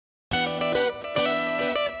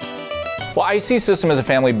Well, IC System is a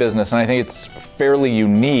family business, and I think it's fairly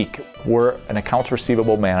unique. We're an accounts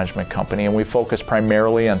receivable management company, and we focus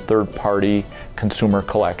primarily on third-party consumer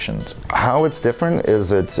collections. How it's different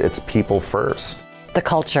is it's people first. The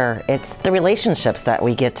culture, it's the relationships that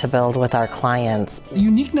we get to build with our clients. The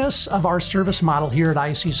uniqueness of our service model here at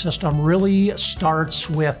IC System really starts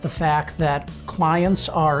with the fact that clients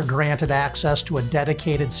are granted access to a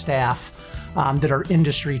dedicated staff that are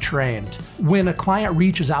industry trained. When a client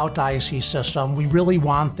reaches out to IC System, we really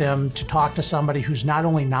want them to talk to somebody who's not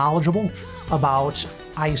only knowledgeable about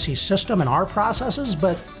IC System and our processes,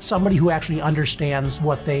 but somebody who actually understands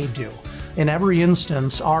what they do. In every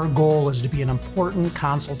instance, our goal is to be an important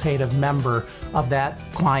consultative member of that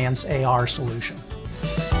client's AR solution.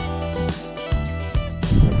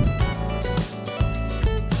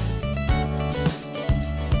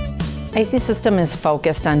 IC System is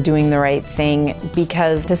focused on doing the right thing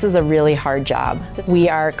because this is a really hard job. We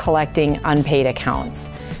are collecting unpaid accounts.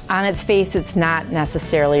 On its face, it's not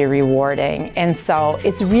necessarily rewarding, and so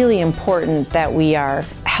it's really important that we are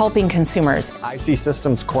helping consumers. IC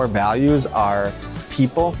System's core values are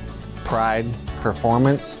people, pride,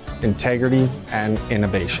 performance, integrity, and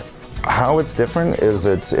innovation. How it's different is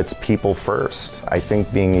it's people first. I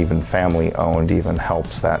think being even family owned even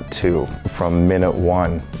helps that too. From minute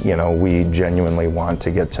one, we genuinely want to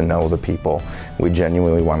get to know the people. We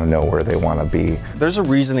genuinely want to know where they want to be. There's a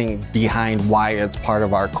reasoning behind why it's part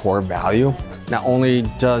of our core value. Not only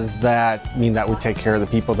does that mean that we take care of the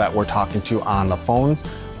people that we're talking to on the phones,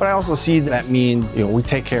 but I also see that means we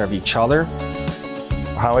take care of each other.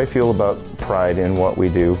 How I feel about pride in what we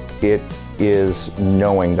do, it is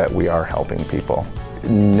knowing that we are helping people.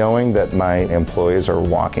 Knowing that my employees are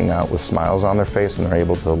walking out with smiles on their face and they're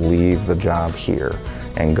able to leave the job here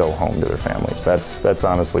and go home to their families. That's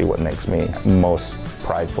honestly what makes me most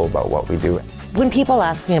prideful about what we do. When people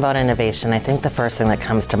ask me about innovation, I think the first thing that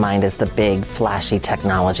comes to mind is the big, flashy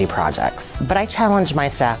technology projects. But I challenge my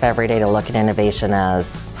staff every day to look at innovation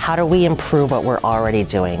as, how do we improve what we're already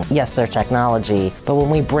doing? Yes, they're technology, but when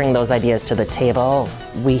we bring those ideas to the table,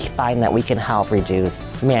 we find that we can help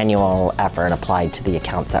reduce manual effort applied to the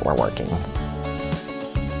accounts that we're working.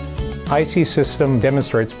 IC System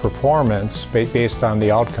demonstrates performance based on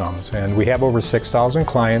the outcomes, and we have over 6,000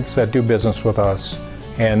 clients that do business with us.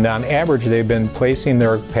 And on average, they've been placing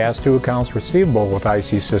their past due accounts receivable with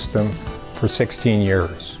IC System for 16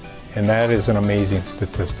 years. And that is an amazing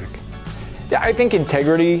statistic. Yeah, I think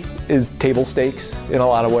integrity is table stakes in a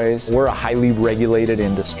lot of ways. We're a highly regulated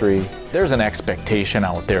industry. There's an expectation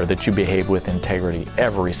out there that you behave with integrity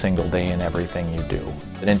every single day in everything you do.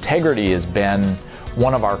 And integrity has been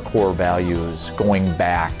one of our core values going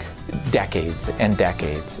back decades and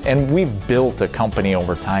decades. And we've built a company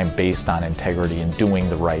over time based on integrity and doing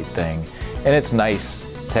the right thing. And it's nice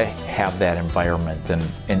to have that environment, and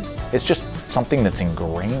it's just something that's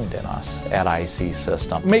ingrained in us at IC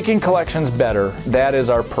System. Making collections better, that is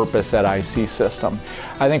our purpose at IC System.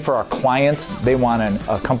 I think for our clients, they want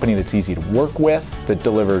a company that's easy to work with, that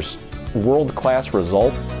delivers world-class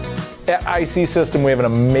results. At IC System, we have an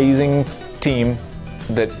amazing team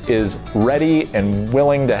that is ready and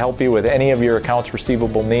willing to help you with any of your accounts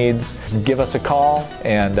receivable needs. Give us a call,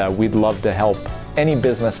 and we'd love to help any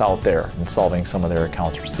business out there in solving some of their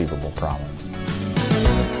accounts receivable problems.